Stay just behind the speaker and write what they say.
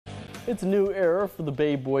It's a new era for the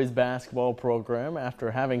Bay boys basketball program.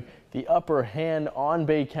 After having the upper hand on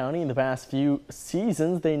Bay County in the past few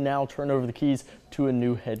seasons, they now turn over the keys to a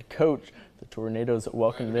new head coach. The Tornadoes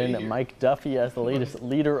welcomed in Mike Duffy as the latest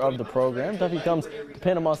leader of the program. Duffy comes to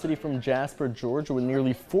Panama City from Jasper, Georgia, with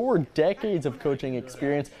nearly 4 decades of coaching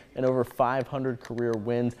experience and over 500 career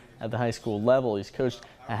wins at the high school level. He's coached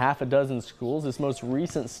a half a dozen schools, his most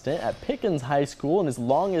recent stint at Pickens High School and his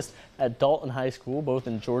longest at Dalton High School, both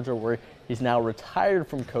in Georgia, where he's now retired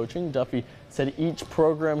from coaching. Duffy said each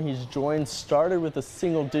program he's joined started with a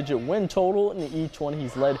single-digit win total, and each one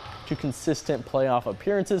he's led to consistent playoff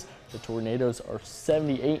appearances. The Tornadoes are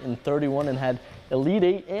 78-31 and had Elite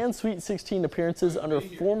 8 and Sweet 16 appearances under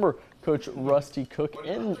former coach Rusty Cook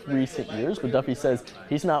in recent years, but Duffy says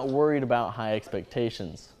he's not worried about high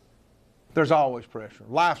expectations. There's always pressure.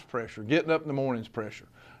 Life's pressure. Getting up in the morning's pressure.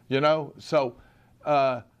 You know, so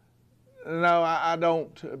no, I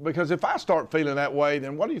don't, because if I start feeling that way,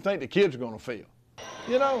 then what do you think the kids are going to feel?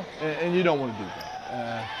 You know, and you don't want to do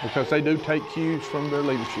that because they do take cues from their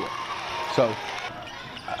leadership. So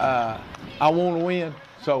I want to win,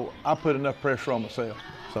 so I put enough pressure on myself.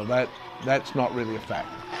 So that's not really a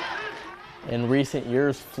factor. In recent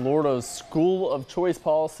years, Florida's school of choice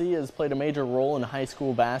policy has played a major role in high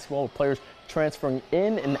school basketball, with players transferring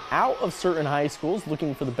in and out of certain high schools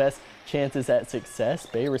looking for the best chances at success.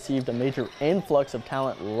 Bay received a major influx of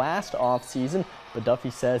talent last offseason, but Duffy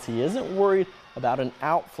says he isn't worried about an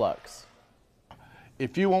outflux.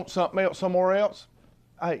 If you want something else somewhere else,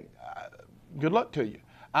 hey, good luck to you.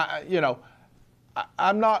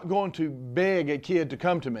 I'm not going to beg a kid to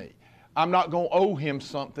come to me. I'm not going to owe him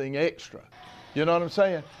something extra. You know what I'm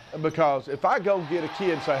saying? Because if I go get a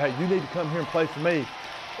kid and say, hey, you need to come here and play for me,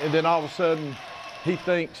 and then all of a sudden he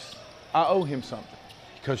thinks I owe him something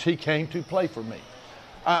because he came to play for me,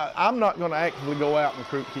 I'm not going to actively go out and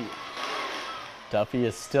recruit kids. Duffy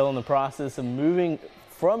is still in the process of moving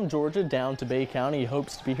from Georgia down to Bay County. He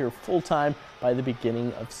hopes to be here full-time by the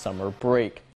beginning of summer break.